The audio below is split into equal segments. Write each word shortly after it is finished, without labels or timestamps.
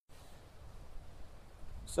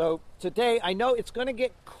So today, I know it's going to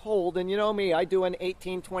get cold, and you know me, I do an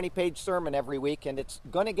 18, 20-page sermon every week, and it's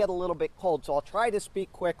going to get a little bit cold, so I'll try to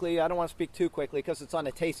speak quickly. I don't want to speak too quickly because it's on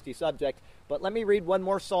a tasty subject, but let me read one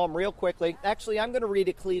more psalm real quickly. Actually, I'm going to read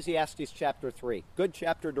Ecclesiastes chapter 3. Good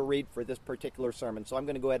chapter to read for this particular sermon, so I'm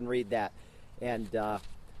going to go ahead and read that, and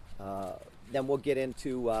then we'll get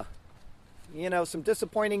into some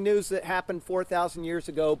disappointing news that happened 4,000 years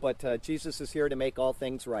ago, but Jesus is here to make all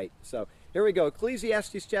things right. So here we go.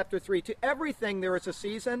 Ecclesiastes chapter 3. To everything there is a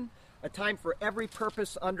season, a time for every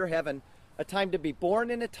purpose under heaven, a time to be born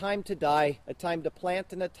and a time to die, a time to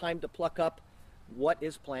plant and a time to pluck up what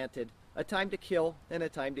is planted, a time to kill and a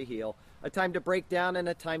time to heal, a time to break down and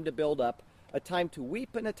a time to build up, a time to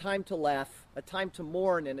weep and a time to laugh, a time to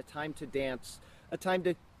mourn and a time to dance, a time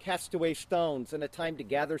to cast away stones and a time to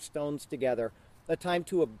gather stones together, a time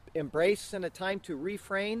to embrace and a time to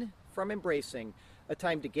refrain from embracing, a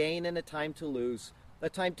time to gain and a time to lose, a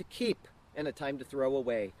time to keep and a time to throw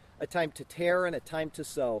away, a time to tear and a time to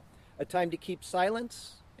sow, a time to keep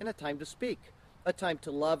silence and a time to speak, a time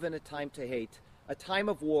to love and a time to hate, a time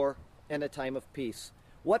of war and a time of peace.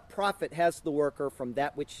 What profit has the worker from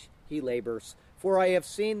that which he labors? For I have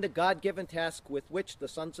seen the God-given task with which the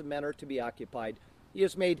sons of men are to be occupied. He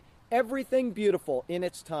has made everything beautiful in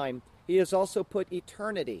its time. He has also put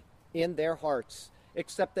eternity in their hearts,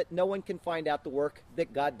 except that no one can find out the work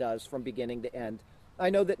that God does from beginning to end. I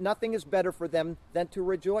know that nothing is better for them than to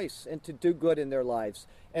rejoice and to do good in their lives,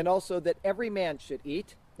 and also that every man should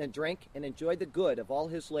eat and drink and enjoy the good of all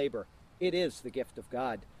his labor. It is the gift of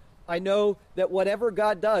God. I know that whatever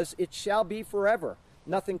God does, it shall be forever.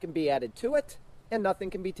 Nothing can be added to it, and nothing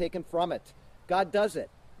can be taken from it. God does it,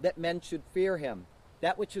 that men should fear him.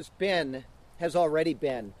 That which has been has already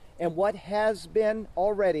been, and what has been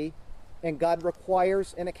already, and God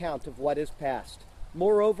requires an account of what is past.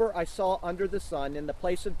 Moreover, I saw under the sun, in the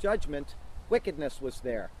place of judgment, wickedness was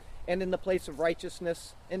there, and in the place of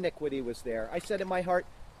righteousness, iniquity was there. I said in my heart,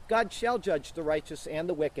 God shall judge the righteous and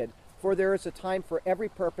the wicked, for there is a time for every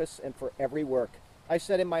purpose and for every work. I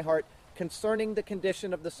said in my heart, concerning the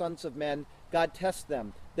condition of the sons of men, God tests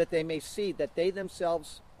them, that they may see that they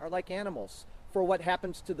themselves are like animals. For what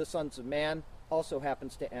happens to the sons of man also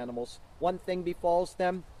happens to animals. One thing befalls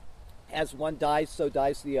them, as one dies, so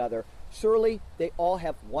dies the other. Surely they all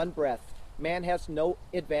have one breath. Man has no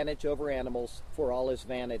advantage over animals, for all is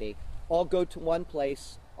vanity. All go to one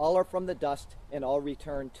place, all are from the dust, and all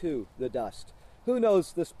return to the dust. Who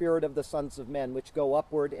knows the spirit of the sons of men, which go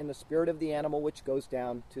upward, and the spirit of the animal which goes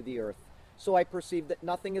down to the earth? So I perceive that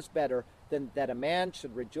nothing is better than that a man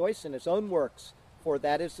should rejoice in his own works, for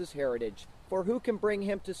that is his heritage. For who can bring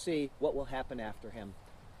him to see what will happen after him?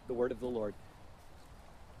 The word of the Lord.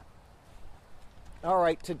 All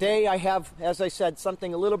right, today I have, as I said,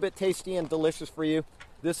 something a little bit tasty and delicious for you.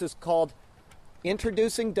 This is called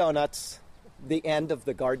Introducing Donuts, the End of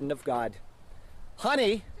the Garden of God.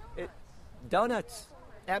 Honey, donuts,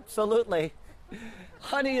 absolutely.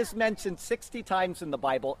 Honey is mentioned 60 times in the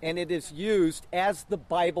Bible, and it is used as the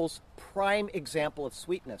Bible's prime example of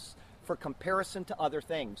sweetness for comparison to other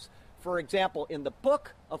things. For example, in the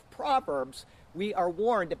book of Proverbs, we are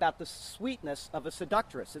warned about the sweetness of a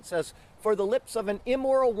seductress. It says, for the lips of an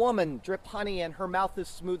immoral woman drip honey, and her mouth is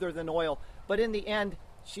smoother than oil. But in the end,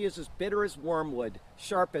 she is as bitter as wormwood,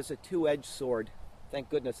 sharp as a two-edged sword. Thank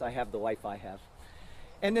goodness I have the wife I have.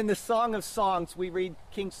 And in the Song of Songs, we read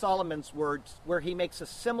King Solomon's words, where he makes a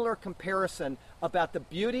similar comparison about the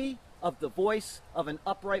beauty of the voice of an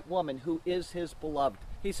upright woman who is his beloved.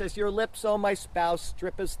 He says, your lips, O my spouse,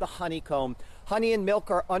 drip as the honeycomb. Honey and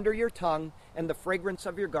milk are under your tongue, and the fragrance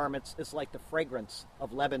of your garments is like the fragrance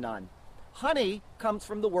of Lebanon. Honey comes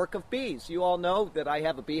from the work of bees. You all know that I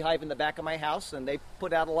have a beehive in the back of my house, and they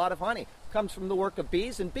put out a lot of honey. It comes from the work of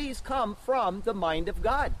bees, and bees come from the mind of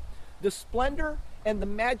God. The splendor and the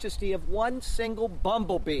majesty of one single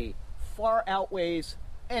bumblebee far outweighs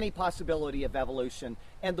any possibility of evolution,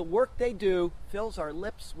 and the work they do fills our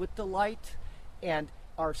lips with delight and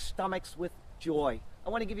our stomachs with joy. I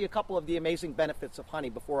want to give you a couple of the amazing benefits of honey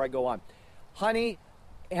before I go on. Honey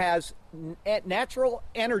has natural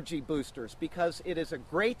energy boosters because it is a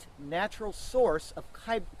great natural source of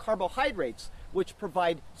carbohydrates, which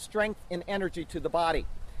provide strength and energy to the body.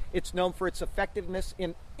 It's known for its effectiveness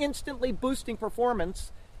in instantly boosting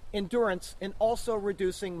performance, endurance, and also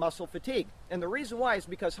reducing muscle fatigue. And the reason why is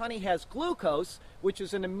because honey has glucose, which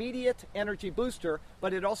is an immediate energy booster,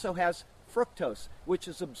 but it also has fructose, which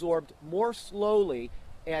is absorbed more slowly,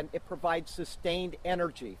 and it provides sustained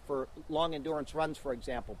energy for long endurance runs, for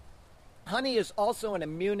example. Honey is also an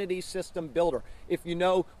immunity system builder. If you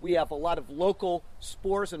know, we have a lot of local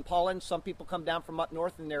spores and pollen. Some people come down from up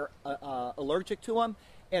north and they're allergic to them.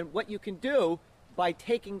 And what you can do by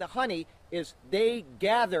taking the honey is they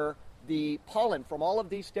gather the pollen from all of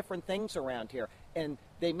these different things around here, and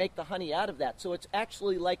they make the honey out of that. So it's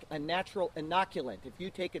actually like a natural inoculant. If you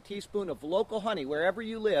take a teaspoon of local honey wherever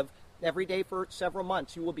you live every day for several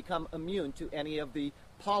months, you will become immune to any of the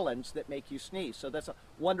pollens that make you sneeze. So that's a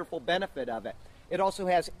wonderful benefit of it. It also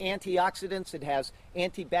has antioxidants. It has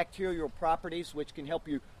antibacterial properties, which can help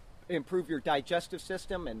you improve your digestive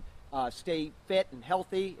system and stay fit and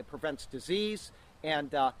healthy. It prevents disease.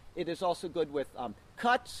 And it is also good with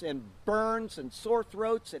cuts and burns and sore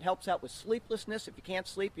throats. It helps out with sleeplessness. If you can't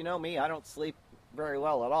sleep, you know me, I don't sleep very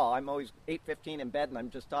well at all. I'm always 8:15 in bed and I'm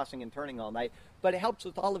just tossing and turning all night. But it helps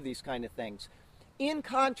with all of these kind of things. In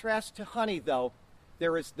contrast to honey, though,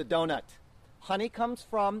 there is the donut. Honey comes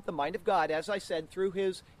from the mind of God, as I said, through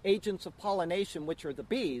his agents of pollination, which are the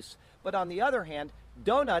bees. But on the other hand,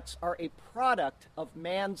 donuts are a product of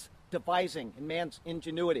man's devising and man's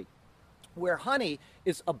ingenuity. Where honey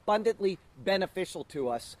is abundantly beneficial to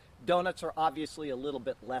us, donuts are obviously a little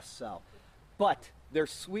bit less so. But their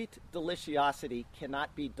sweet deliciosity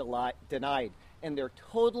cannot be denied, and their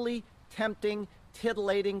totally tempting,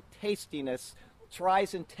 titillating tastiness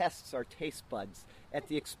tries and tests our taste buds at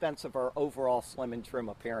the expense of our overall slim and trim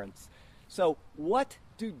appearance. So what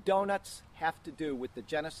do donuts have to do with the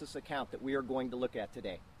Genesis account that we are going to look at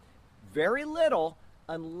today? Very little,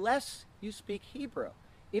 unless you speak Hebrew.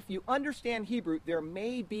 If you understand Hebrew, there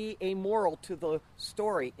may be a moral to the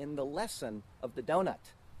story in the lesson of the donut.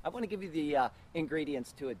 I want to give you the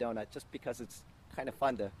ingredients to a donut just because it's kind of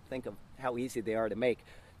fun to think of how easy they are to make.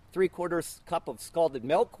 3/4 cup of scalded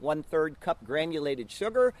milk, 1/3 cup granulated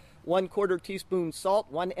sugar, 1/4 teaspoon salt,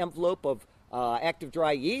 1 envelope of active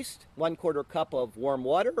dry yeast, 1/4 cup of warm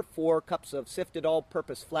water, 4 cups of sifted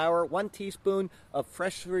all-purpose flour, 1 teaspoon of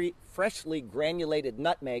freshly granulated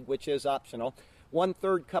nutmeg, which is optional,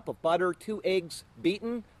 1/3 cup of butter, 2 eggs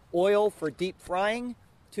beaten, oil for deep frying,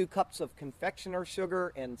 2 cups of confectioner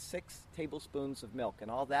sugar, and 6 tablespoons of milk.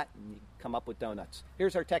 And all that, and you come up with donuts.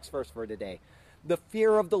 Here's our text verse for today. The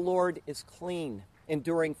fear of the Lord is clean,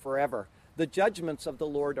 enduring forever. The judgments of the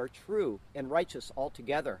Lord are true and righteous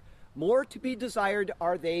altogether. More to be desired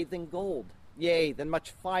are they than gold, yea, than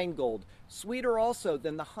much fine gold, sweeter also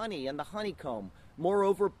than the honey and the honeycomb.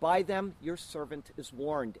 Moreover, by them your servant is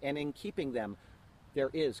warned, and in keeping them there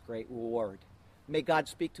is great reward. May God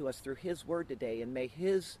speak to us through his word today, and may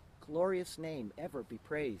his glorious name ever be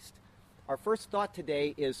praised. Our first thought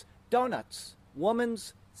today is donuts,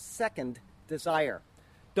 woman's second desire.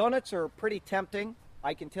 Donuts are pretty tempting.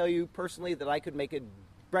 I can tell you personally that I could make a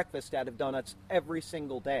breakfast out of donuts every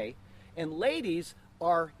single day. And ladies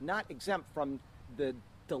are not exempt from the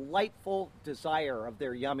delightful desire of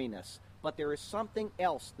their yumminess. But there is something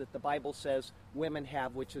else that the Bible says women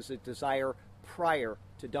have, which is a desire prior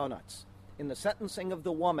to donuts. In the sentencing of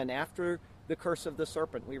the woman after the curse of the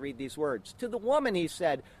serpent, we read these words. To the woman he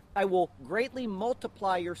said, I will greatly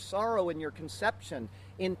multiply your sorrow and your conception.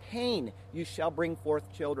 In pain you shall bring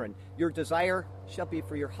forth children. Your desire shall be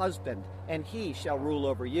for your husband, and he shall rule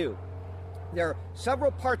over you. There are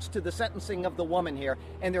several parts to the sentencing of the woman here,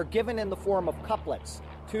 and they're given in the form of couplets,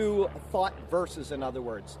 2 thought verses, in other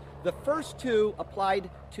words. The first 2 applied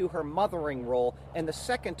to her mothering role, and the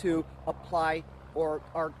second 2 apply or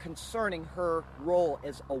are concerning her role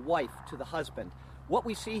as a wife to the husband. What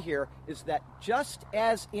we see here is that just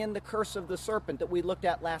as in the curse of the serpent that we looked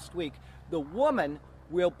at last week, the woman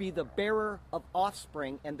will be the bearer of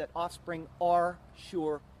offspring, and that offspring are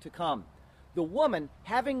sure to come. The woman,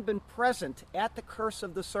 having been present at the curse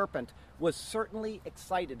of the serpent, was certainly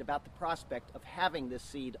excited about the prospect of having this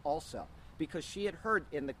seed also, because she had heard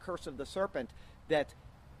in the curse of the serpent that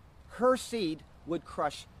her seed would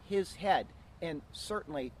crush his head. And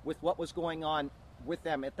certainly with what was going on with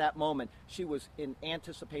them at that moment, she was in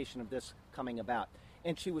anticipation of this coming about.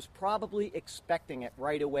 And she was probably expecting it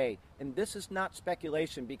right away. And this is not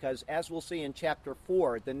speculation, because as we'll see in chapter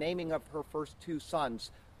 4, the naming of her first 2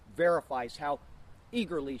 sons verifies how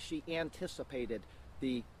eagerly she anticipated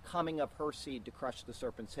the coming of her seed to crush the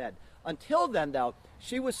serpent's head. Until then, though,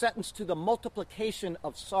 she was sentenced to the multiplication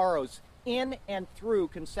of sorrows in and through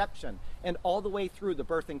conception and all the way through the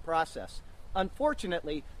birthing process.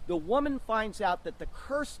 Unfortunately, the woman finds out that the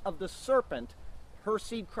curse of the serpent, her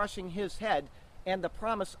seed crushing his head, and the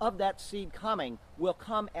promise of that seed coming will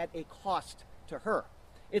come at a cost to her.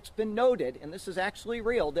 It's been noted, and this is actually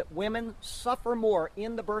real, that women suffer more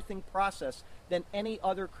in the birthing process than any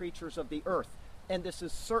other creatures of the earth. And this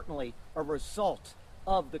is certainly a result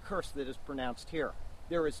of the curse that is pronounced here.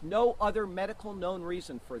 There is no other medical known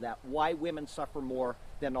reason for that, why women suffer more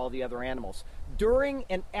than all the other animals. During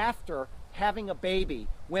and after having a baby,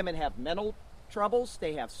 women have mental troubles,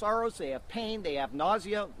 they have sorrows, they have pain, they have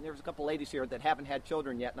nausea. There's a couple ladies here that haven't had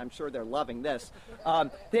children yet, and I'm sure they're loving this.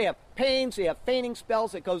 They have pains, they have fainting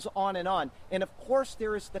spells, it goes on. And of course,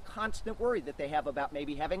 there is the constant worry that they have about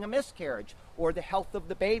maybe having a miscarriage or the health of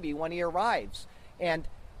the baby when he arrives. And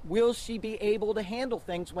will she be able to handle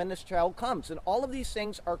things when this child comes? And all of these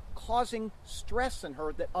things are causing stress in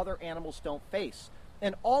her that other animals don't face.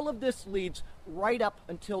 And all of this leads right up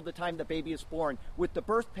until the time the baby is born, with the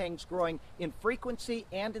birth pangs growing in frequency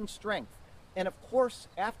and in strength. And of course,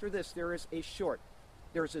 after this, there's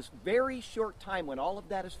this very short time when all of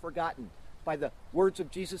that is forgotten by the words of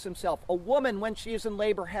Jesus himself. A woman, when she is in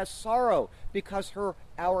labor, has sorrow because her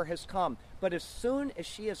hour has come. But as soon as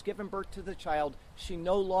she has given birth to the child, she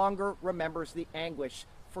no longer remembers the anguish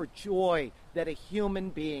for joy that a human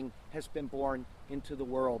being has been born into the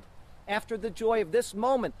world. After the joy of this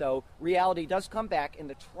moment, though, reality does come back, and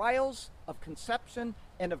the trials of conception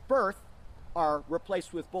and of birth are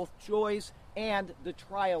replaced with both joys and the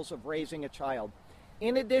trials of raising a child.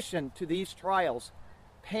 In addition to these trials,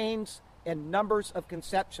 pains, and numbers of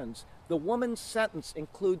conceptions, the woman's sentence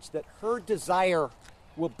includes that her desire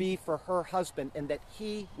will be for her husband and that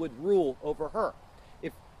he would rule over her.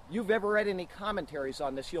 If you've ever read any commentaries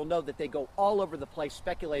on this, you'll know that they go all over the place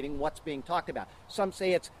speculating what's being talked about. Some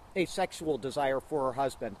say it's a sexual desire for her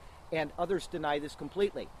husband, and others deny this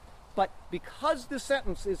completely. But because the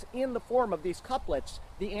sentence is in the form of these couplets,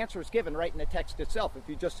 the answer is given right in the text itself, if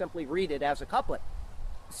you just simply read it as a couplet.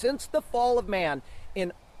 Since the fall of man,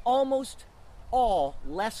 in almost all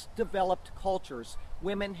less developed cultures,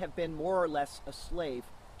 women have been more or less a slave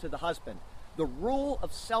to the husband. The rule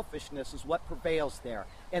of selfishness is what prevails there,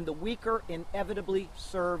 and the weaker inevitably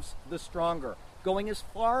serves the stronger. Going as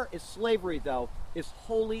far as slavery, though, is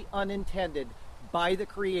wholly unintended by the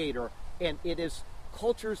Creator, and it is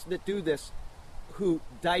cultures that do this who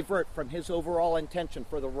divert from his overall intention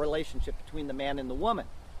for the relationship between the man and the woman.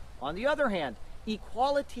 On the other hand,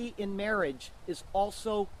 equality in marriage is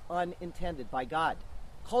also unintended by God.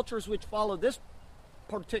 Cultures which follow this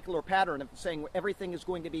particular pattern of saying everything is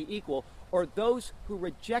going to be equal, or those who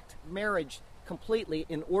reject marriage completely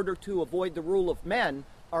in order to avoid the rule of men,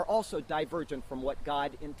 are also divergent from what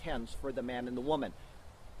God intends for the man and the woman.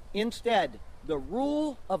 Instead, the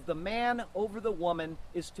rule of the man over the woman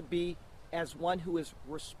is to be as one who is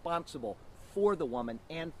responsible for the woman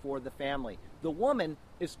and for the family. The woman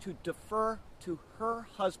is to defer to her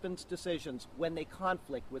husband's decisions when they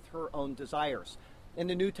conflict with her own desires. In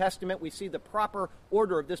the New Testament, we see the proper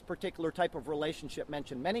order of this particular type of relationship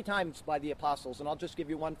mentioned many times by the apostles, and I'll just give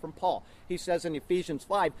you one from Paul. He says in Ephesians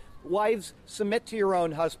 5, "Wives, submit to your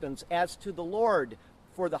own husbands as to the Lord,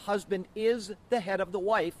 for the husband is the head of the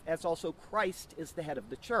wife, as also Christ is the head of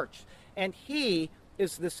the church, and he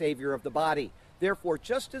is the Savior of the body. Therefore,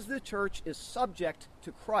 just as the church is subject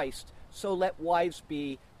to Christ, so let wives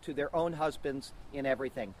be to their own husbands in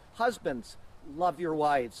everything." Husbands, love your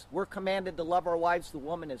wives. We're commanded to love our wives. The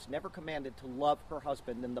woman is never commanded to love her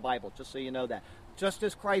husband in the Bible, just so you know that. Just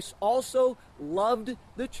as Christ also loved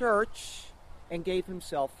the church and gave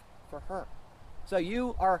himself for her. So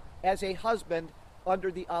you are, as a husband,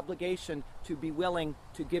 under the obligation to be willing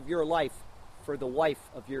to give your life for the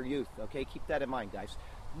wife of your youth. Okay, keep that in mind, guys.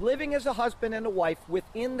 Living as a husband and a wife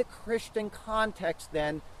within the Christian context,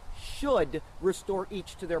 then, should restore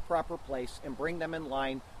each to their proper place and bring them in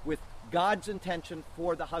line with God's intention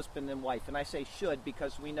for the husband and wife. And I say should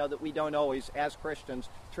because we know that we don't always, as Christians,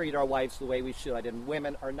 treat our wives the way we should. And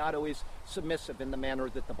women are not always submissive in the manner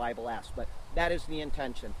that the Bible asks. But that is the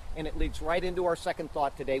intention. And it leads right into our second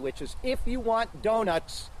thought today, which is if you want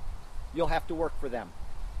donuts, you'll have to work for them.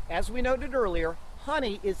 As we noted earlier,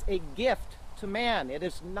 honey is a gift to man. It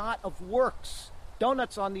is not of works.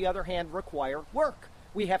 Donuts, on the other hand, require work.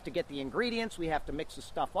 We have to get the ingredients. We have to mix the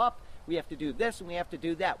stuff up. We have to do this and we have to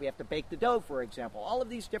do that. We have to bake the dough, for example. All of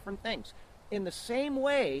these different things. In the same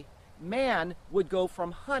way, man would go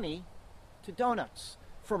from honey to donuts,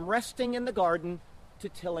 from resting in the garden to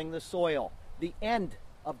tilling the soil. The end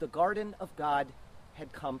of the garden of God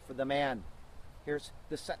had come for the man. Here's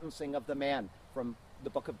the sentencing of the man from the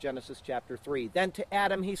book of Genesis chapter 3. Then to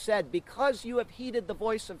Adam he said, "Because you have heeded the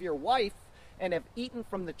voice of your wife and have eaten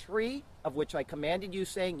from the tree of which I commanded you,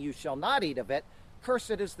 saying, you shall not eat of it,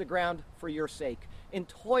 cursed is the ground for your sake. In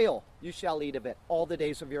toil you shall eat of it all the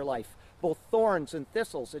days of your life. Both thorns and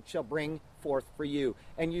thistles it shall bring forth for you,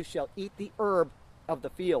 and you shall eat the herb of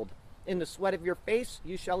the field. In the sweat of your face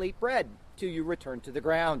you shall eat bread, do you return to the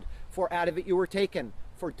ground. For out of it you were taken,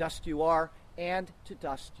 for dust you are, and to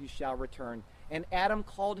dust you shall return. And Adam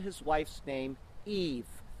called his wife's name Eve,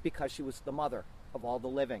 because she was the mother of all the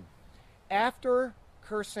living. After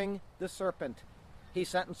cursing the serpent, he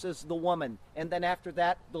sentences the woman, and then after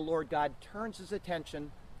that, the Lord God turns his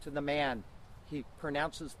attention to the man. He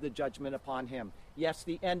pronounces the judgment upon him. Yes,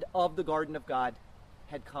 the end of the garden of God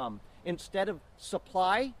had come. Instead of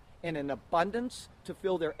supply and an abundance to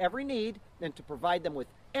fill their every need and to provide them with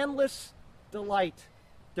endless delight,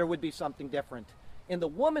 there would be something different. In the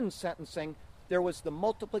woman's sentencing, there was the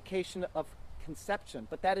multiplication of conception,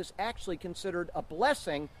 but that is actually considered a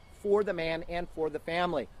blessing for the man and for the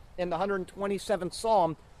family. In the 127th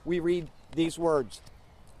Psalm, we read these words,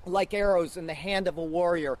 "Like arrows in the hand of a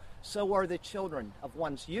warrior, so are the children of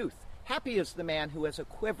one's youth. Happy is the man who has a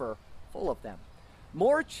quiver full of them."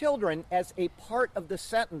 More children as a part of the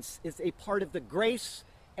sentence is a part of the grace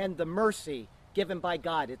and the mercy given by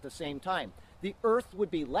God at the same time. The earth would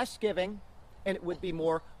be less giving and it would be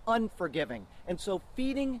more unforgiving. And so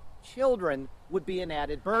feeding children would be an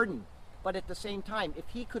added burden. But at the same time, if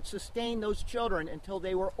he could sustain those children until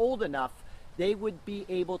they were old enough, they would be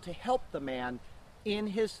able to help the man in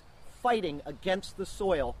his fighting against the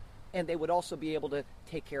soil, and they would also be able to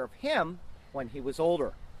take care of him when he was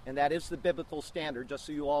older. And that is the biblical standard, just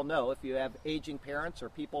so you all know. If you have aging parents or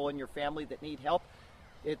people in your family that need help,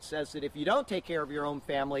 it says that if you don't take care of your own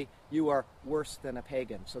family, you are worse than a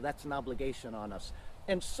pagan. So that's an obligation on us.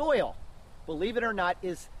 And soil, believe it or not,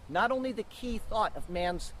 is not only the key thought of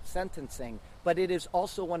man's sentencing, but it is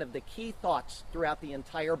also one of the key thoughts throughout the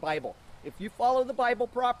entire Bible. If you follow the Bible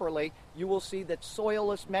properly, you will see that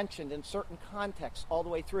soil is mentioned in certain contexts all the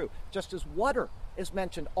way through, just as water is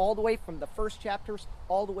mentioned all the way from the first chapters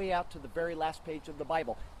all the way out to the very last page of the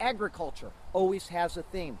Bible. Agriculture always has a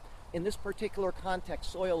theme. In this particular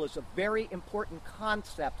context, soil is a very important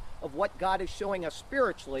concept of what God is showing us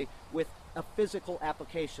spiritually with a physical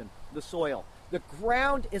application, the soil. The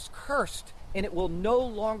ground is cursed, and it will no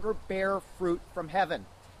longer bear fruit from heaven.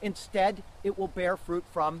 Instead, it will bear fruit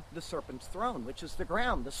from the serpent's throne, which is the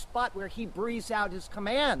ground, the spot where he breathes out his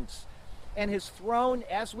commands. And his throne,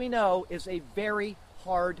 as we know, is a very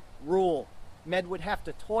hard rule. Men would have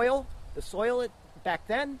to toil the soil back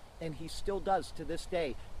then, and he still does to this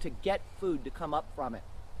day, to get food to come up from it.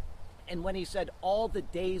 And when he said all the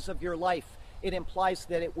days of your life, it implies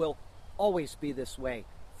that it will always be this way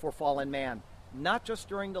for fallen man. Not just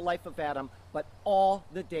during the life of Adam, but all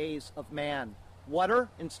the days of man. Water,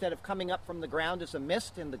 instead of coming up from the ground as a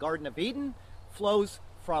mist in the Garden of Eden, flows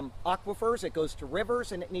from aquifers, it goes to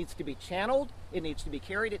rivers, and it needs to be channeled, it needs to be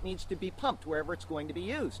carried, it needs to be pumped wherever it's going to be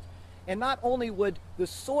used. And not only would the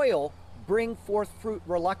soil bring forth fruit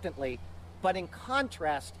reluctantly, but in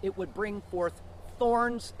contrast, it would bring forth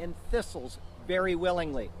thorns and thistles very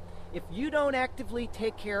willingly. If you don't actively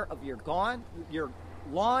take care of your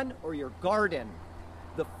lawn or your garden,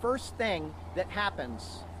 the first thing that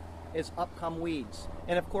happens is up come weeds.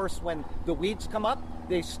 And of course, when the weeds come up,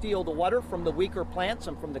 they steal the water from the weaker plants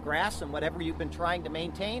and from the grass and whatever you've been trying to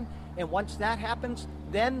maintain. And once that happens,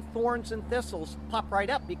 then thorns and thistles pop right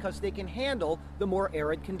up because they can handle the more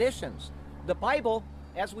arid conditions. The Bible,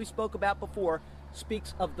 as we spoke about before,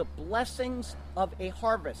 speaks of the blessings of a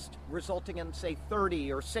harvest resulting in, say,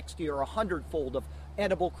 30 or 60 or 100-fold of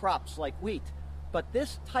edible crops like wheat. But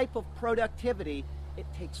this type of productivity, it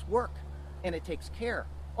takes work and it takes care.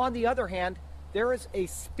 On the other hand, there is a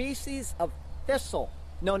species of thistle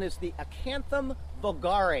known as the Acanthum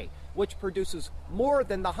vulgare, which produces more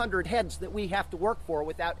than the 100 heads that we have to work for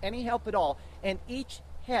without any help at all, and each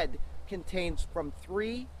head contains from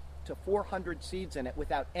 3 to 400 seeds in it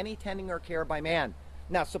without any tending or care by man.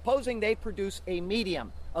 Now, supposing they produce a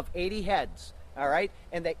medium of 80 heads, all right,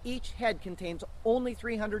 and that each head contains only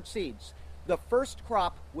 300 seeds, the first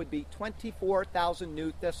crop would be 24,000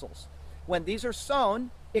 new thistles. When these are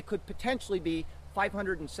sown, it could potentially be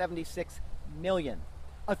 576 million.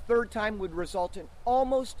 A third time would result in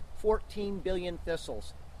almost 14 billion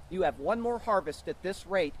thistles. You have one more harvest at this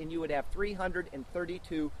rate, and you would have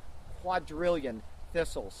 332 quadrillion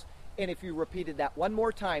thistles. And if you repeated that one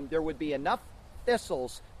more time, there would be enough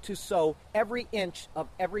thistles to sow every inch of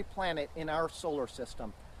every planet in our solar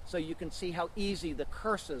system. So you can see how easy the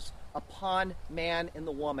curses upon man and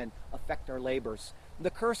the woman affect our labors. The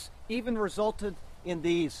curse even resulted in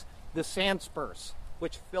the sand spurs,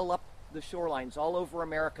 which fill up the shorelines all over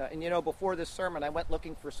America. And you know, before this sermon, I went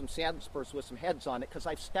looking for some sand spurs with some heads on it because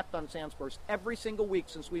I've stepped on sand spurs every single week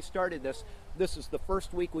since we started this. This is the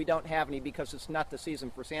first week we don't have any because it's not the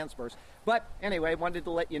season for sand spurs. But anyway, I wanted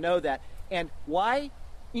to let you know that. And why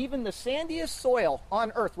Even the sandiest soil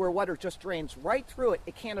on earth, where water just drains right through it,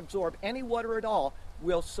 it can't absorb any water at all,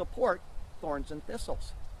 will support thorns and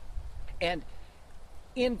thistles. And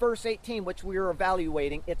in verse 18, which we are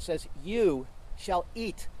evaluating, it says, you shall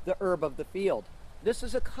eat the herb of the field. This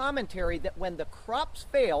is a commentary that when the crops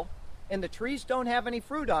fail and the trees don't have any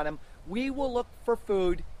fruit on them, we will look for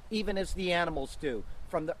food even as the animals do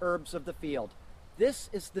from the herbs of the field. This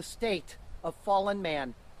is the state of fallen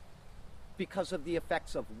man because of the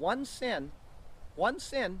effects of one sin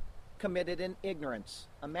committed in ignorance.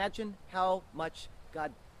 Imagine how much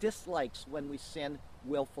God dislikes when we sin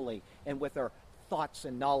willfully and with our thoughts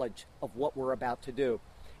and knowledge of what we're about to do.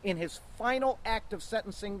 In his final act of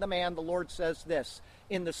sentencing the man, the Lord says this,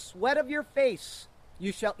 in the sweat of your face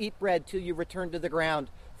you shall eat bread till you return to the ground,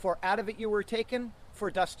 for out of it you were taken, for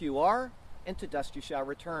dust you are, and to dust you shall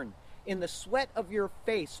return. In the sweat of your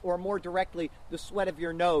face, or more directly, the sweat of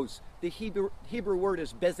your nose. The Hebrew word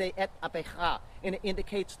is beze et apecha, and it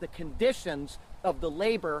indicates the conditions of the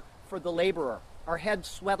labor for the laborer. Our heads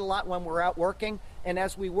sweat a lot when we're out working, and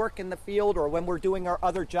as we work in the field or when we're doing our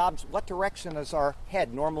other jobs, what direction is our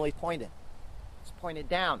head normally pointed? It's pointed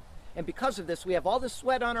down. And because of this, we have all this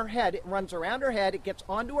sweat on our head. It runs around our head, it gets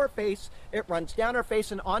onto our face, it runs down our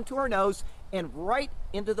face and onto our nose, and right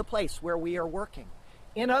into the place where we are working.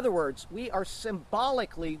 In other words, we are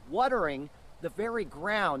symbolically watering the very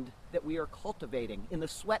ground that we are cultivating. In the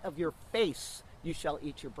sweat of your face, you shall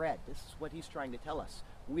eat your bread. This is what he's trying to tell us.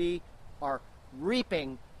 We are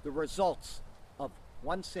reaping the results of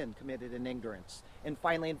one sin committed in ignorance. And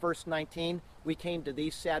finally, in verse 19, we came to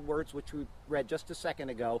these sad words, which we read just a second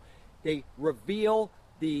ago. They reveal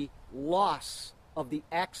the loss of the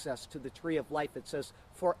access to the tree of life. It says,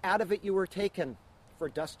 for out of it you were taken, for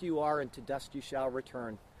dust you are, and to dust you shall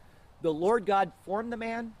return. The Lord God formed the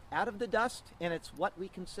man out of the dust, and it's what we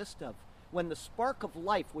consist of. When the spark of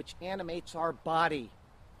life which animates our body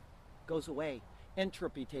goes away,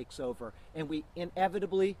 entropy takes over, and we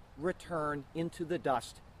inevitably return into the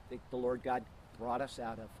dust that the Lord God brought us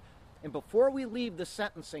out of. And before we leave the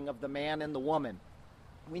sentencing of the man and the woman,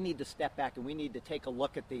 we need to step back and we need to take a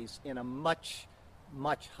look at these in a much,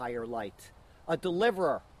 much higher light. A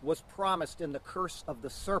deliverer was promised in the curse of the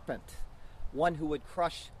serpent, one who would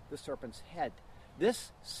crush the serpent's head.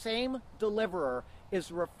 This same deliverer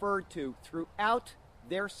is referred to throughout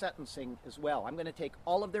their sentencing as well. I'm going to take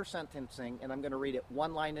all of their sentencing and I'm going to read it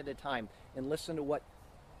one line at a time and listen to what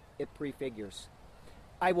it prefigures.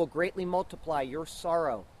 I will greatly multiply your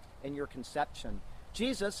sorrow and your conception.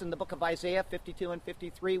 Jesus, in the book of Isaiah 52 and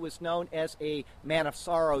 53, was known as a man of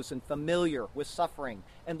sorrows and familiar with suffering,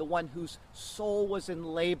 and the one whose soul was in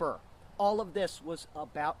labor. All of this was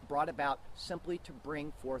brought about simply to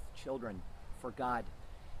bring forth children for God.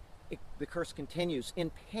 The curse continues.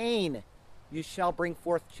 In pain you shall bring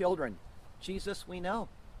forth children. Jesus, we know,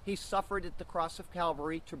 he suffered at the cross of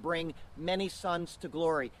Calvary to bring many sons to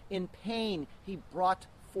glory. In pain he brought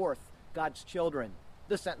forth God's children.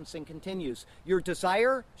 The sentencing continues. Your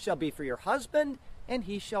desire shall be for your husband, and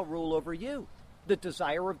he shall rule over you. The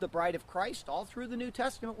desire of the bride of Christ, all through the New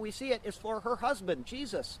Testament we see it, is for her husband,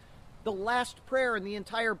 Jesus. The last prayer in the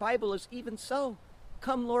entire Bible is even so.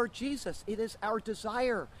 Come, Lord Jesus. It is our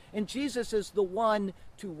desire. And Jesus is the one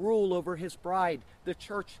to rule over his bride, the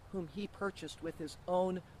church whom he purchased with his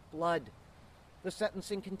own blood. The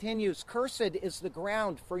sentencing continues. Cursed is the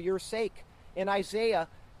ground for your sake. In Isaiah,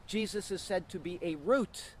 Jesus is said to be a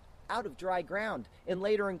root out of dry ground. And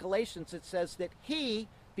later in Galatians it says that he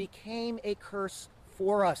became a curse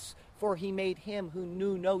for us, for he made him who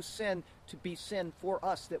knew no sin to be sin for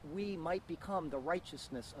us, that we might become the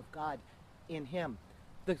righteousness of God in him.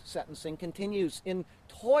 The sentencing continues. In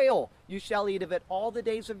toil you shall eat of it all the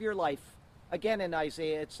days of your life. Again in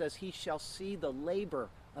Isaiah it says he shall see the labor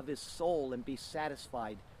of his soul and be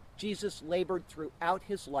satisfied. Jesus labored throughout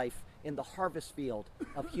his life in the harvest field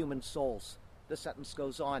of human souls. The sentence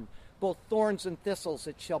goes on. Both thorns and thistles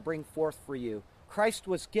it shall bring forth for you. Christ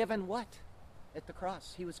was given what? At the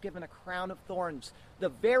cross. He was given a crown of thorns. The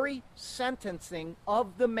very sentencing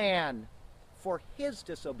of the man for his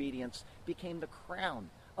disobedience became the crown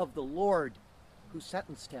of the Lord who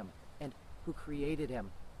sentenced him and who created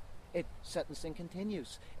him. Sentencing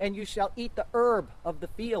continues. And you shall eat the herb of the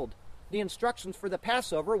field. The instructions for the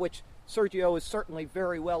Passover, which Sergio is certainly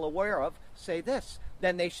very well aware of, say this.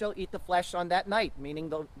 Then they shall eat the flesh on that night,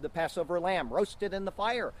 meaning the Passover lamb, roasted in the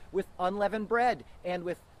fire, with unleavened bread, and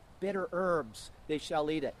with bitter herbs they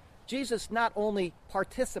shall eat it. Jesus not only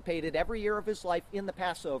participated every year of his life in the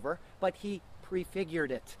Passover, but he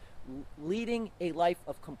prefigured it, leading a life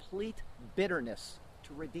of complete bitterness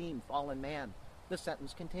to redeem fallen man. The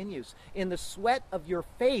sentence continues. In the sweat of your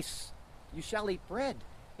face you shall eat bread.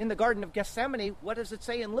 In the Garden of Gethsemane, what does it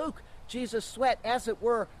say in Luke? Jesus sweat, as it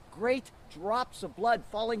were, great drops of blood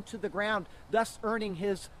falling to the ground, thus earning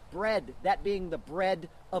his bread, that being the bread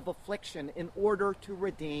of affliction, in order to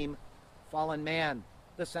redeem fallen man.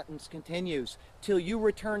 The sentence continues, till you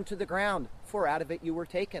return to the ground, for out of it you were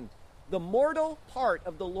taken. The mortal part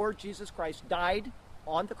of the Lord Jesus Christ died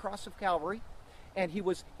on the cross of Calvary, and he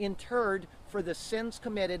was interred for the sins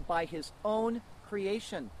committed by his own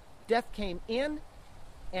creation. Death came in,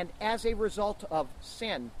 and as a result of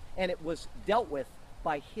sin, and it was dealt with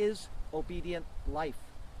by his obedient life.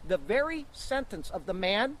 The very sentence of the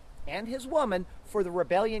man and his woman for the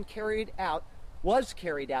rebellion was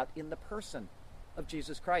carried out in the person of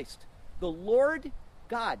Jesus Christ. The Lord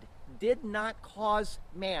God did not cause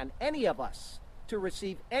man, any of us, to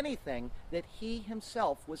receive anything that he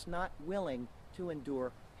himself was not willing to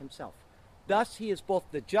endure himself. Thus, he is both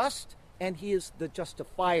the just and he is the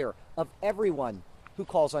justifier of everyone who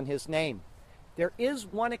calls on his name. There is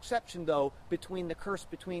one exception, though, between the curse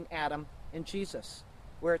between Adam and Jesus,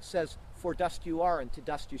 where it says, for dust you are, and to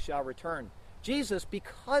dust you shall return. Jesus,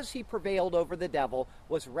 because he prevailed over the devil,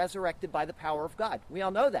 was resurrected by the power of God. We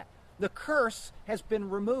all know that. The curse has been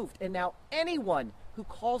removed, and now anyone who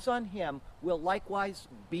calls on him will likewise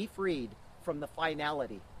be freed from the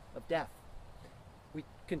finality of death. We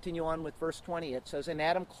continue on with verse 20. It says, and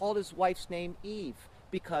Adam called his wife's name Eve,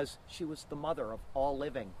 because she was the mother of all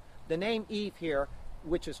living. The name Eve here,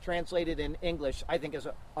 which is translated in English, I think is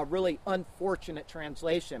a really unfortunate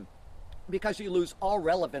translation, because you lose all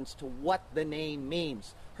relevance to what the name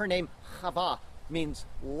means. Her name, Chava, means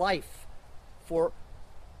life. For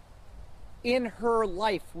in her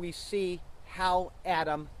life, we see how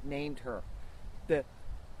Adam named her.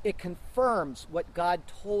 It confirms what God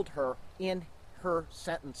told her in her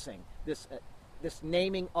sentencing, this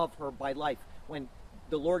naming of her by life, when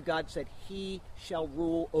the Lord God said, he shall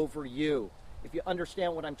rule over you. If you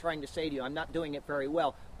understand what I'm trying to say to you, I'm not doing it very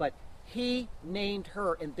well, but he named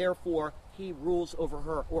her, and therefore he rules over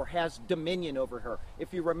her, or has dominion over her.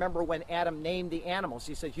 If you remember when Adam named the animals,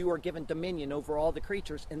 he says, you are given dominion over all the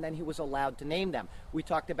creatures, and then he was allowed to name them. We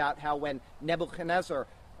talked about how when Nebuchadnezzar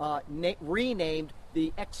renamed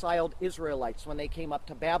the exiled Israelites when they came up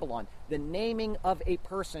to Babylon, the naming of a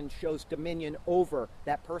person shows dominion over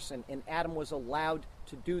that person, and Adam was allowed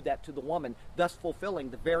to do that to the woman, thus fulfilling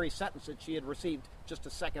the very sentence that she had received just a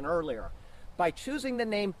second earlier. By choosing the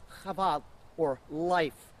name Chava, or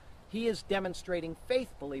life, he is demonstrating faith,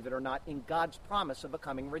 believe it or not, in God's promise of a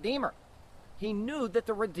coming Redeemer. He knew that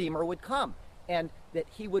the Redeemer would come, and that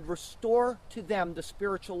he would restore to them the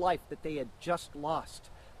spiritual life that they had just lost.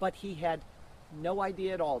 But he had no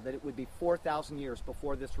idea at all that it would be 4,000 years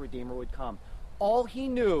before this Redeemer would come. All he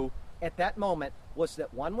knew at that moment was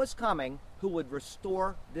that one was coming who would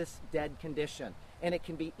restore this dead condition. And it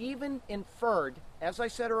can be even inferred, as I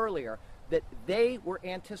said earlier, that they were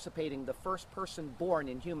anticipating the first person born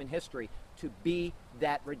in human history to be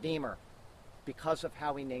that Redeemer, because of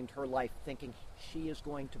how he named her life, thinking she is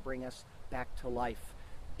going to bring us back to life.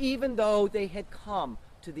 Even though they had come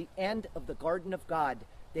to the end of the garden of God,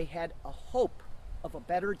 they had a hope of a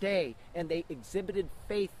better day, and they exhibited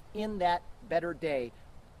faith in that better day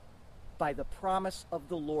by the promise of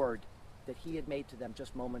the Lord that he had made to them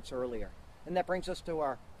just moments earlier. And that brings us to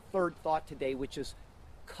our third thought today, which is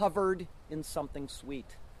covered in something sweet.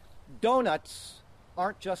 Donuts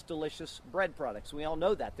aren't just delicious bread products. We all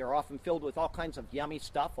know that. They're often filled with all kinds of yummy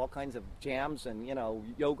stuff, all kinds of jams and,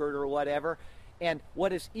 yogurt or whatever. And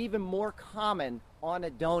what is even more common on a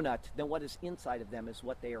donut than what is inside of them is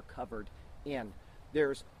what they are covered in.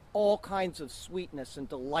 There's all kinds of sweetness and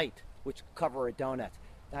delight which cover a donut.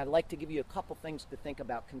 And I'd like to give you a couple things to think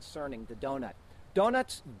about concerning the donut.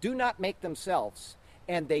 Donuts do not make themselves,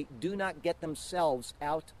 and they do not get themselves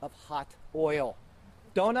out of hot oil.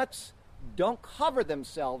 Donuts don't cover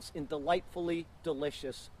themselves in delightfully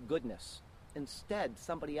delicious goodness. Instead,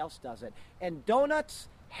 somebody else does it. And donuts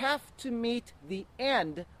have to meet the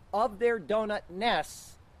end of their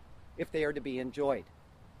donut-ness if they are to be enjoyed.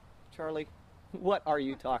 Charlie, what are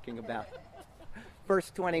you talking about? Verse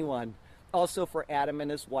 21, also for Adam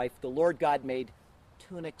and his wife, the Lord God made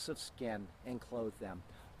tunics of skin and clothed them.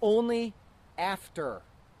 Only after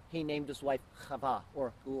he named his wife Chava,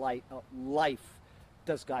 or life,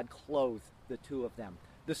 does God clothe the two of them.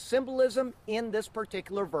 The symbolism in this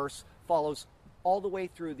particular verse follows all the way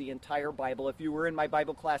through the entire Bible. If you were in my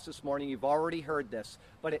Bible class this morning, you've already heard this,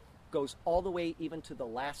 but it goes all the way even to the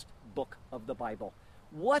last book of the Bible.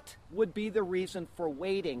 What would be the reason for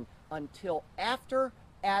waiting until after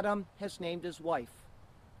Adam has named his wife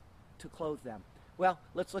to clothe them? Well,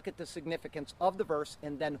 let's look at the significance of the verse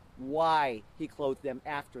and then why he clothed them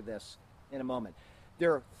after this in a moment.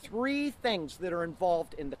 There are three things that are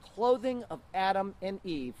involved in the clothing of Adam and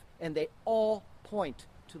Eve, and they all point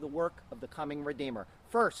to the work of the coming Redeemer.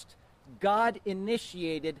 First, God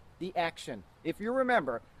initiated the action. If you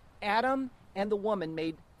remember, Adam and the woman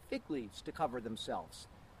made fig leaves to cover themselves.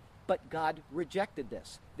 But God rejected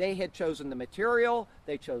this. They had chosen the material,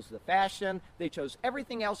 they chose the fashion, they chose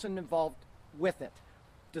everything else involved with it.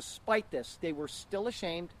 Despite this, they were still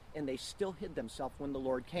ashamed and they still hid themselves when the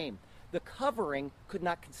Lord came. The covering could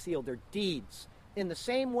not conceal their deeds. In the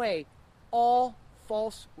same way, all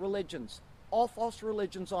false religions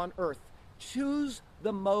on earth choose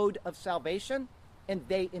the mode of salvation, and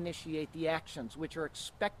they initiate the actions which are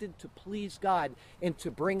expected to please God and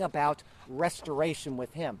to bring about restoration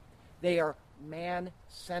with Him. They are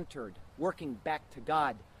man-centered, working back to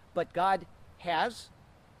God. But God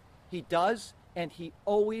He does, and He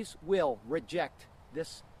always will reject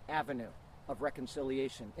this avenue of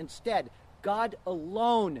reconciliation. Instead, God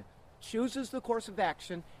alone chooses the course of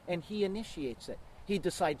action, and He initiates it. He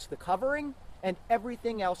decides the covering and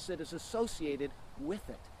everything else that is associated with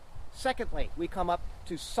it. Secondly, we come up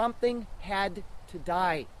to something had to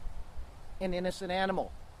die. An innocent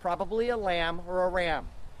animal, probably a lamb or a ram.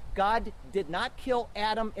 God did not kill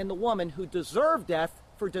Adam and the woman who deserved death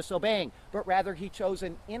for disobeying, but rather He chose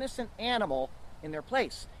an innocent animal in their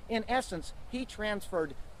place. In essence, He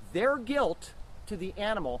transferred their guilt to the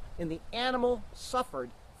animal, and the animal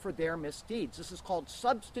suffered for their misdeeds. This is called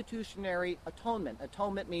substitutionary atonement.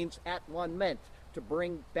 Atonement means at one meant, to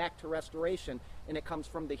bring back to restoration, and it comes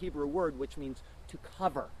from the Hebrew word which means to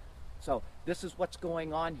cover. So this is what's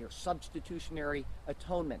going on here, substitutionary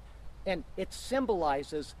atonement. And it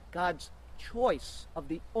symbolizes God's choice of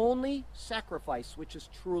the only sacrifice which is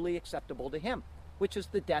truly acceptable to Him, which is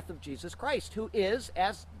the death of Jesus Christ, who is,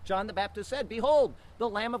 as John the Baptist said, "Behold, the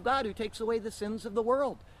Lamb of God who takes away the sins of the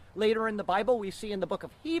world." Later in the Bible, we see in the book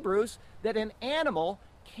of Hebrews that an animal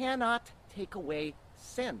cannot take away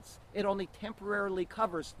sins. It only temporarily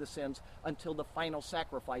covers the sins until the final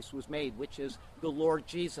sacrifice was made, which is the Lord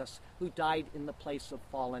Jesus, who died in the place of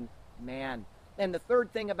fallen man. And the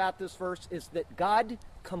third thing about this verse is that God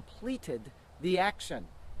completed the action.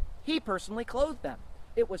 He personally clothed them.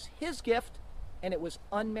 It was His gift, and it was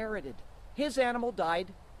unmerited. His animal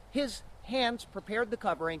died, His hands prepared the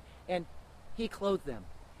covering, and He clothed them.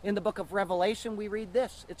 In the book of Revelation, we read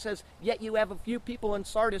this. It says, "Yet you have a few people in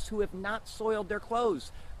Sardis who have not soiled their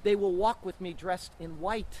clothes. They will walk with me dressed in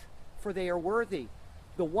white, for they are worthy.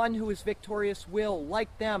 The one who is victorious will,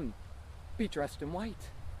 like them, be dressed in white."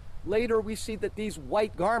 Later, we see that these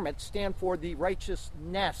white garments stand for the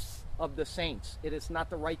righteousness of the saints. It is not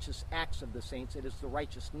the righteous acts of the saints. It is the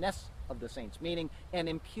righteousness of the saints, meaning an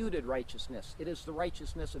imputed righteousness. It is the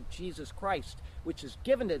righteousness of Jesus Christ, which is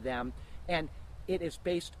given to them, and it is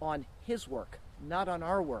based on His work, not on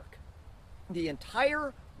our work. The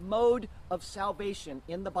entire mode of salvation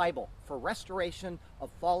in the Bible for restoration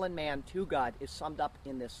of fallen man to God is summed up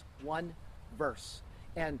in this one verse.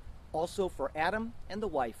 And also for Adam and the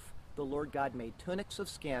wife, the Lord God made tunics of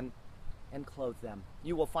skin and clothed them.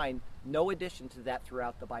 You will find no addition to that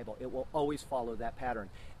throughout the Bible. It will always follow that pattern.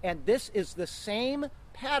 And this is the same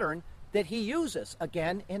pattern that He uses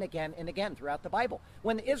again and again and again throughout the Bible.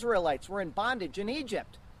 When the Israelites were in bondage in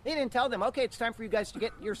Egypt, He didn't tell them, "Okay, it's time for you guys to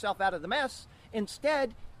get yourself out of the mess."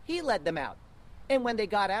 Instead, He led them out. And when they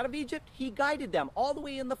got out of Egypt, He guided them all the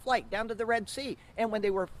way in the flight down to the Red Sea. And when they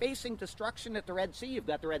were facing destruction at the Red Sea, you've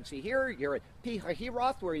got the Red Sea here, you're at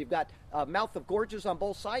Pi-Hahiroth, where you've got a mouth of gorges on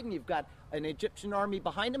both sides, and you've got an Egyptian army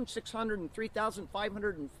behind them,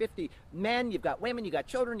 603,550 men. You've got women, you've got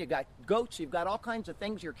children, you've got goats, you've got all kinds of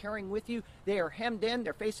things you're carrying with you. They are hemmed in,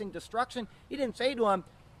 they're facing destruction. He didn't say to them,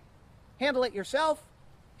 "Handle it yourself."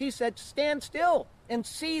 He said, "Stand still and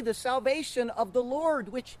see the salvation of the Lord,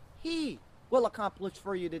 which He will accomplish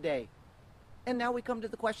for you today." And now we come to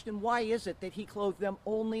the question, why is it that He clothed them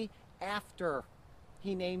only after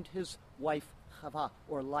He named His wife Chava,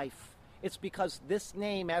 or life? It's because this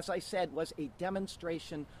name, as I said, was a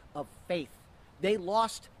demonstration of faith. They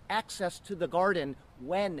lost access to the garden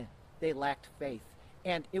when they lacked faith.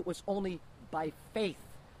 And it was only by faith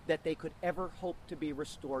that they could ever hope to be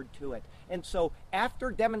restored to it. And so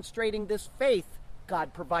after demonstrating this faith,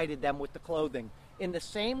 God provided them with the clothing. In the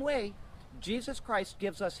same way, Jesus Christ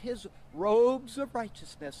gives us His robes of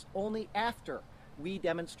righteousness only after we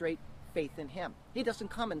demonstrate faith in Him. He doesn't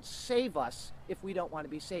come and save us if we don't want to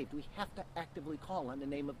be saved. We have to actively call on the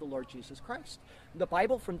name of the Lord Jesus Christ. The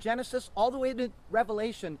Bible, from Genesis all the way to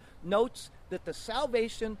Revelation, notes that the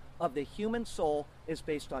salvation of the human soul is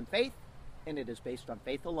based on faith and it is based on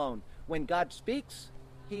faith alone. When God speaks,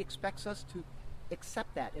 he expects us to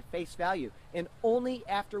accept that at face value. And only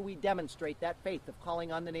after we demonstrate that faith of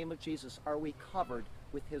calling on the name of Jesus are we covered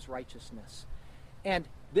with his righteousness. And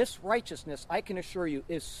this righteousness, I can assure you,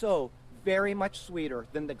 is so very much sweeter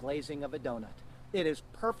than the glazing of a donut. It is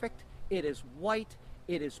perfect, it is white,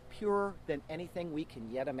 it is purer than anything we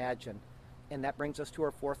can yet imagine. And that brings us to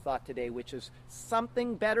our fourth thought today, which is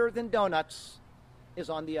something better than donuts is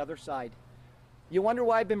on the other side. You wonder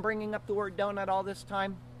why I've been bringing up the word donut all this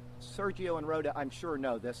time? Sergio and Rhoda, I'm sure,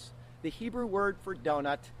 know this. The Hebrew word for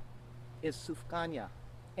donut is sufganya,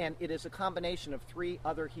 and it is a combination of three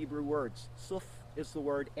other Hebrew words. Suf is the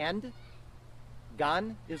word end,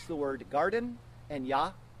 gan is the word garden, and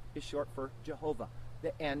Yah is short for Jehovah,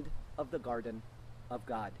 the end of the garden of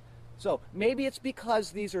God. So maybe it's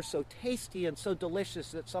because these are so tasty and so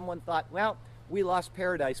delicious that someone thought, well, we lost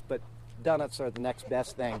paradise, but donuts are the next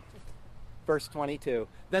best thing. Verse 22,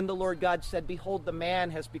 then the Lord God said, behold, the man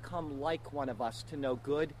has become like one of us to know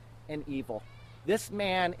good and evil. This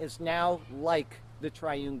man is now like the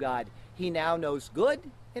triune God. He now knows good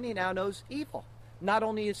and he now knows evil. Not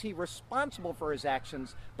only is he responsible for his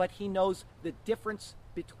actions, but he knows the difference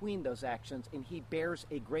between those actions, and he bears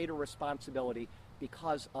a greater responsibility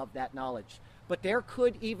because of that knowledge. But there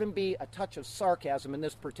could even be a touch of sarcasm in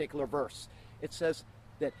this particular verse. It says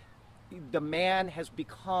that the man has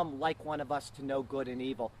become like one of us to know good and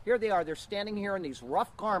evil. Here they are. They're standing here in these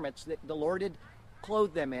rough garments that the Lord had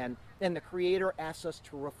clothed them in, and the Creator asks us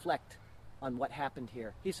to reflect on what happened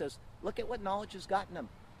here. He says, look at what knowledge has gotten them.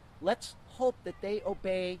 Let's hope that they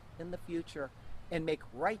obey in the future and make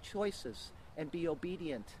right choices and be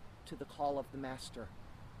obedient to the call of the Master.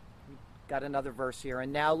 Got another verse here.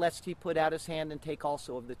 And now lest he put out his hand and take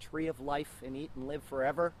also of the tree of life and eat and live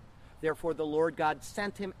forever. Therefore the Lord God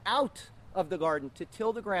sent him out of the garden to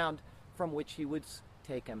till the ground from which he would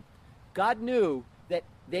take him. God knew that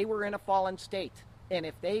they were in a fallen state, and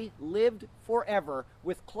if they lived forever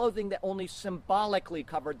with clothing that only symbolically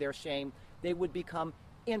covered their shame, they would become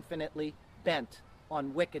infinitely bent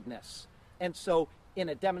on wickedness. And so, in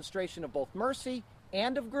a demonstration of both mercy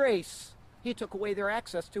and of grace, he took away their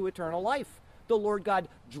access to eternal life. The Lord God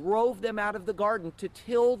drove them out of the garden to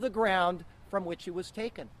till the ground from which he was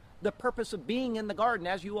taken. The purpose of being in the garden,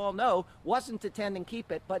 as you all know, wasn't to tend and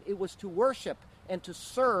keep it, but it was to worship and to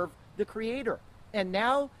serve the Creator. And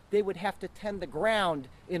now they would have to tend the ground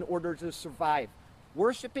in order to survive.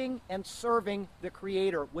 Worshiping and serving the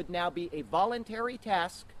Creator would now be a voluntary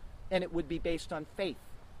task, and it would be based on faith,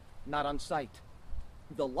 not on sight.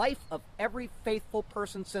 The life of every faithful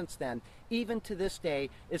person since then, even to this day,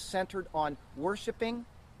 is centered on worshiping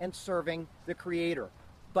and serving the Creator.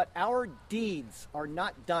 But our deeds are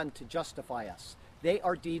not done to justify us. They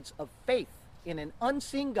are deeds of faith in an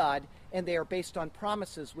unseen God, and they are based on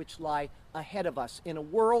promises which lie ahead of us in a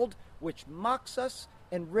world which mocks us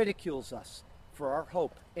and ridicules us for our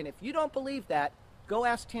hope. And if you don't believe that, go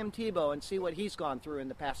ask Tim Tebow and see what he's gone through in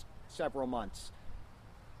the past several months.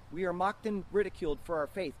 We are mocked and ridiculed for our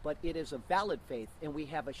faith, but it is a valid faith, and we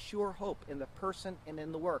have a sure hope in the person and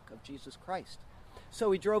in the work of Jesus Christ.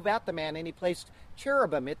 So he drove out the man, and he placed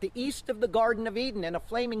cherubim at the east of the Garden of Eden, and a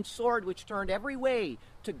flaming sword which turned every way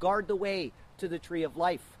to guard the way to the tree of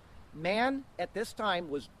life. Man at this time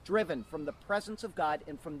was driven from the presence of God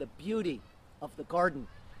and from the beauty of the garden.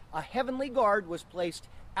 A heavenly guard was placed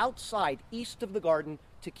outside, east of the garden,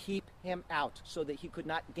 to keep him out so that he could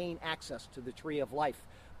not gain access to the tree of life.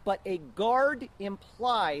 But a guard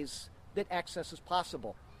implies that access is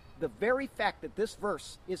possible. The very fact that this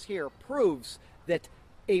verse is here proves that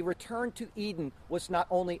a return to Eden was not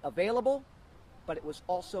only available, but it was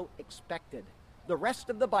also expected. The rest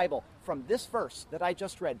of the Bible, from this verse that I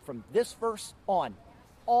just read, from this verse on,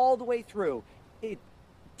 all the way through, it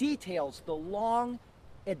details the long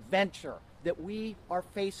adventure that we are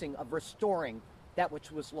facing of restoring that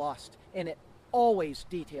which was lost. And it always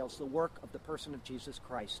details the work of the person of Jesus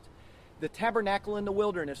Christ. The tabernacle in the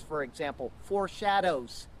wilderness, for example,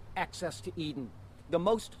 foreshadows access to Eden. The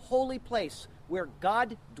most holy place where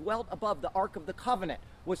God dwelt above the Ark of the Covenant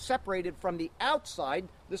was separated from the outside.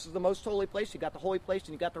 This is the most holy place. You got the holy place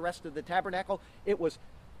and you got the rest of the tabernacle. It was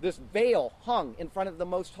this veil hung in front of the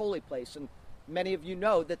most holy place. And many of you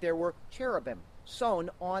know that there were cherubim sewn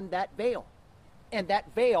on that veil. And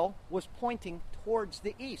that veil was pointing towards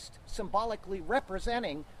the east, symbolically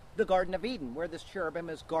representing the Garden of Eden, where this cherubim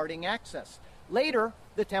is guarding access. Later,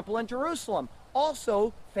 the temple in Jerusalem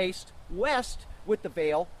also faced west with the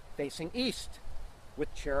veil facing east,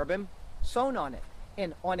 with cherubim sewn on it.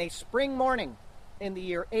 And on a spring morning in the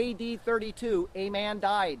year AD 32, a man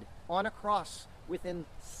died on a cross within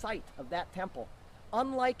sight of that temple.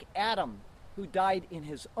 Unlike Adam, who died in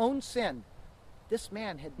his own sin, this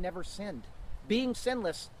man had never sinned. Being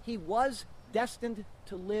sinless, he was destined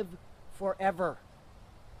to live forever.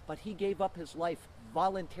 But he gave up his life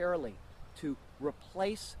voluntarily to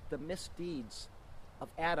replace the misdeeds of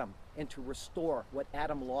Adam and to restore what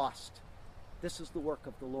Adam lost. This is the work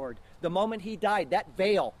of the Lord. The moment he died, that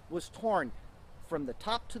veil was torn from the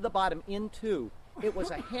top to the bottom in two. It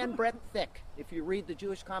was a handbreadth thick. If you read the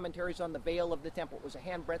Jewish commentaries on the veil of the temple, it was a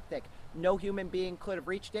handbreadth thick. No human being could have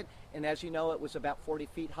reached it, and as you know, it was about 40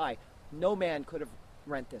 feet high. No man could have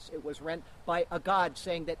rent this. It was rent by a God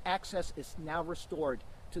saying that access is now restored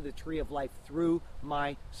to the tree of life through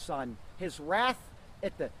my Son. His wrath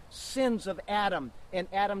at the sins of Adam and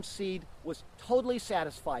Adam's seed was totally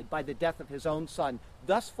satisfied by the death of his own Son,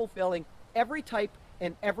 thus fulfilling every type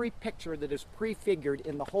and every picture that is prefigured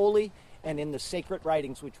in the holy and in the sacred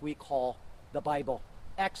writings which we call the Bible.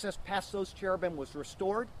 Access past those cherubim was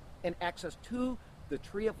restored, and access to the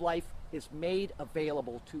tree of life is made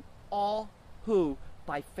available to all who,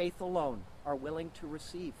 by faith alone, are willing to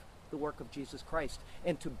receive the work of Jesus Christ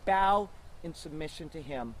and to bow in submission to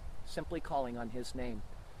him, simply calling on his name.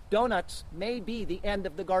 Donuts may be the end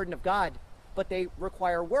of the garden of God, but they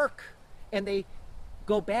require work, and they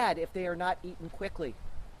go bad if they are not eaten quickly.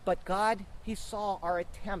 But God, he saw our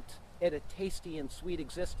attempt at a tasty and sweet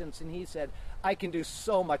existence, and he said, I can do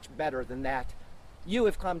so much better than that. You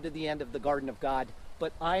have come to the end of the garden of God,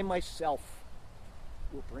 but I myself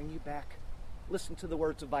will bring you back. Listen to the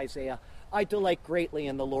words of Isaiah. I delight greatly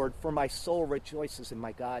in the Lord, for my soul rejoices in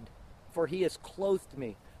my God. For he has clothed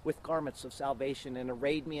me with garments of salvation and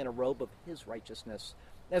arrayed me in a robe of his righteousness.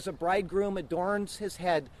 As a bridegroom adorns his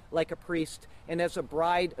head like a priest, and as a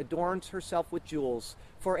bride adorns herself with jewels.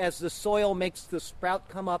 For as the soil makes the sprout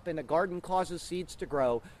come up and a garden causes seeds to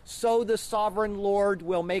grow, so the sovereign Lord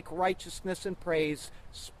will make righteousness and praise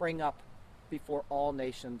spring up before all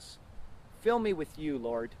nations. Fill me with you,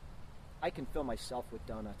 Lord. I can fill myself with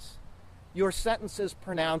donuts. Your sentence is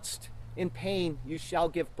pronounced. In pain you shall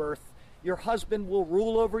give birth. Your husband will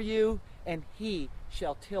rule over you, and he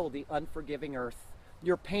shall till the unforgiving earth.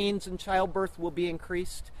 Your pains in childbirth will be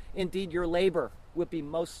increased. Indeed, your labor will be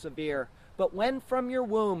most severe. But when from your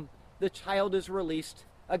womb the child is released,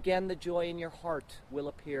 again the joy in your heart will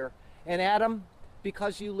appear. And Adam,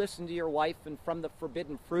 because you listened to your wife, and from the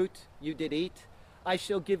forbidden fruit you did eat, I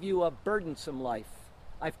shall give you a burdensome life.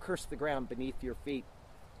 I've cursed the ground beneath your feet.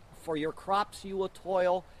 For your crops you will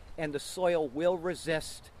toil, and the soil will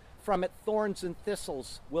resist. From it thorns and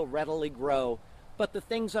thistles will readily grow. But the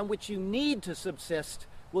things on which you need to subsist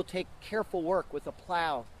will take careful work with a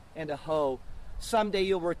plow and a hoe. Someday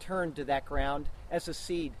you'll return to that ground as a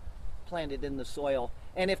seed planted in the soil.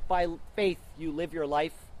 And if by faith you live your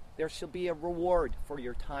life, there shall be a reward for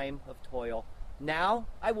your time of toil. Now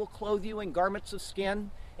I will clothe you in garments of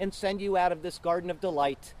skin and send you out of this garden of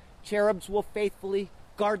delight. Cherubs will faithfully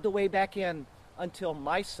guard the way back in until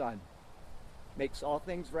my Son makes all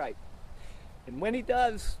things right. And when he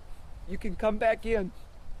does, you can come back in,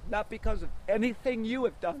 not because of anything you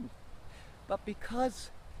have done, but because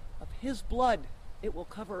of his blood. It will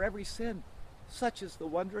cover every sin. Such is the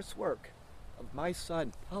wondrous work of my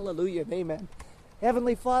Son. Hallelujah and amen.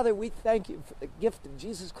 Heavenly Father, we thank you for the gift of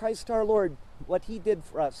Jesus Christ our Lord, what he did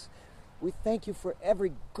for us. We thank you for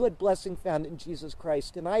every good blessing found in Jesus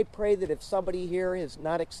Christ. And I pray that if somebody here has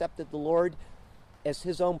not accepted the Lord as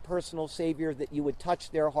his own personal Savior, that you would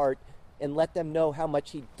touch their heart and let them know how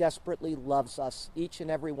much he desperately loves us, each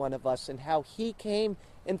and every one of us, and how he came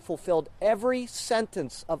and fulfilled every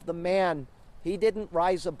sentence of the man. He didn't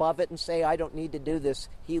rise above it and say, I don't need to do this.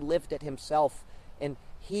 He lived it himself, and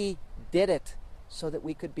he did it so that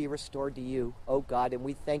we could be restored to you, oh God, and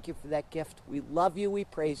we thank you for that gift. We love you, we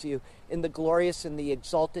praise you, in the glorious and the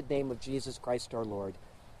exalted name of Jesus Christ our Lord.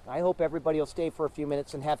 I hope everybody will stay for a few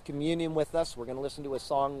minutes and have communion with us. We're going to listen to a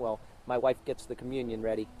song while my wife gets the communion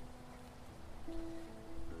ready.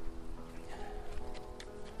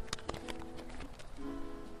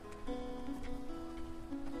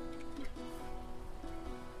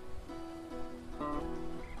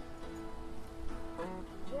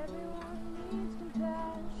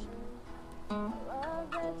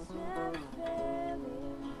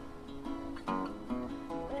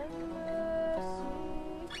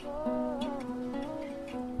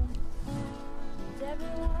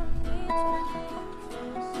 Everyone needs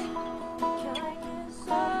forgiveness.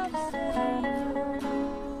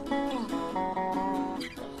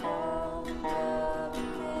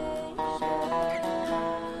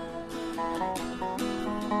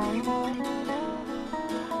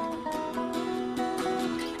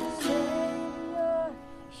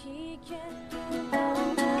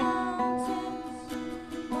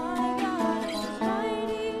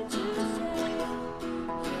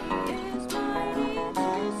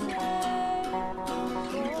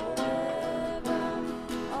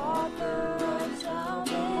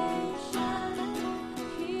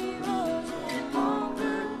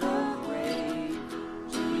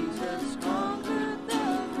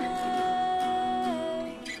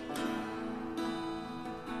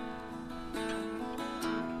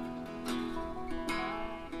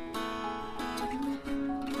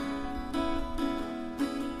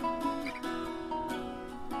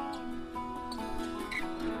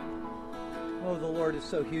 Oh, the Lord is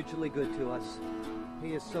so hugely good to us.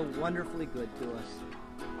 He is so wonderfully good to us.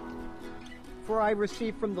 For I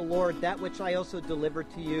received from the Lord that which I also delivered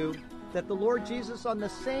to you, that the Lord Jesus on the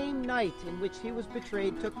same night in which he was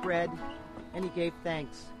betrayed took bread, and he gave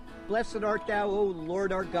thanks. Blessed art thou, O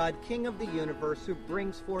Lord our God, King of the universe, who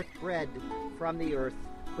brings forth bread from the earth.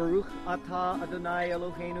 Baruch atah Adonai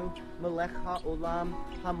Eloheinu, melech ha'olam,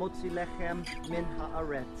 hamotzi lechem min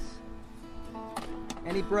ha'aretz.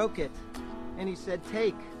 And he broke it, and he said,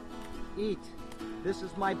 "Take, eat. This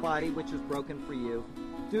is my body, which is broken for you.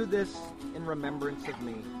 Do this in remembrance of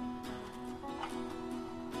me."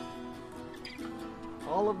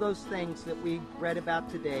 All of those things that we read about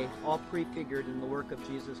today, all prefigured in the work of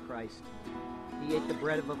Jesus Christ. He ate the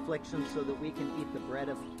bread of affliction so that we can eat the bread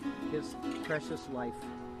of his precious life.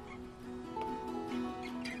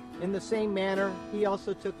 In the same manner, he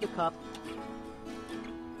also took the cup,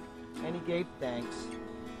 and he gave thanks.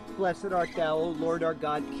 Blessed art thou, O Lord our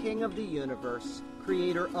God, King of the universe,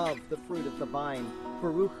 creator of the fruit of the vine.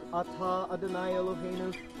 Baruch atah Adonai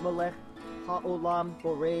Eloheinu, melech ha'olam,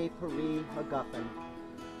 borei peri hagafen.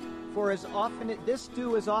 For as often this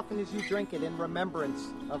do as often as you drink it in remembrance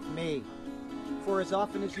of me. For as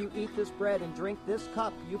often as you eat this bread and drink this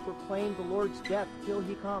cup, you proclaim the Lord's death till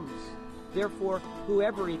he comes. Therefore,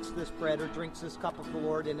 whoever eats this bread or drinks this cup of the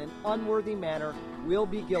Lord in an unworthy manner will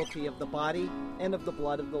be guilty of the body and of the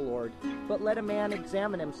blood of the Lord. But let a man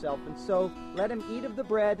examine himself, and so let him eat of the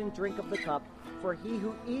bread and drink of the cup. For he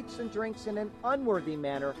who eats and drinks in an unworthy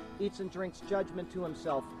manner eats and drinks judgment to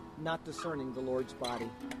himself, not discerning the Lord's body.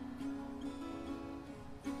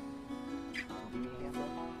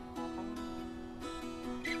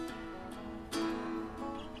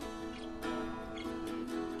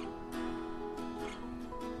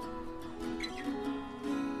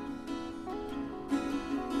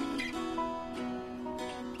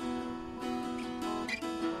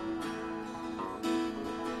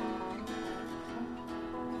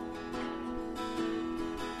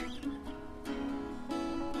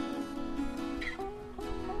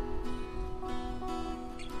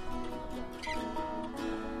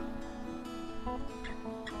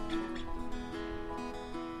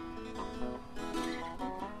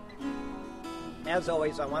 As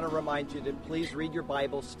always, I want to remind you to please read your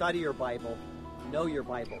Bible, study your Bible, know your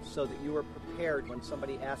Bible, so that you are prepared when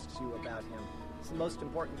somebody asks you about him. It's the most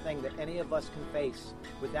important thing that any of us can face.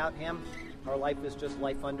 Without him, our life is just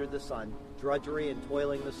life under the sun, drudgery and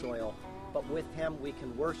toiling the soil. But with him, we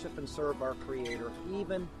can worship and serve our Creator,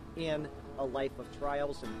 even in a life of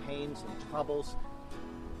trials and pains and troubles.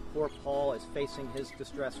 Poor Paul is facing his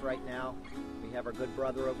distress right now. We have our good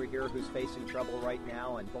brother over here who's facing trouble right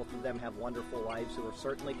now, and both of them have wonderful wives who are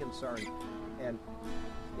certainly concerned. And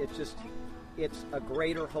it's a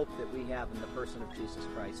greater hope that we have in the person of Jesus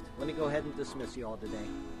Christ. Let me go ahead and dismiss you all today.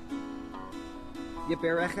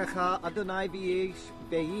 Yeberechecha Adonai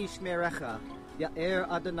v'yishmerecha, Ya'er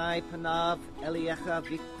Adonai panav eliecha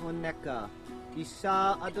v'koneka,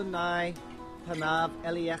 Yisa Adonai panav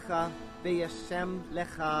eliecha v'yashem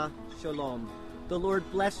lecha shalom. The Lord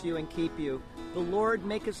bless you and keep you. The Lord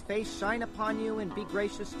make his face shine upon you and be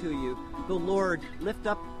gracious to you. The Lord lift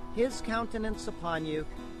up his countenance upon you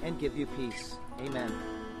and give you peace. Amen.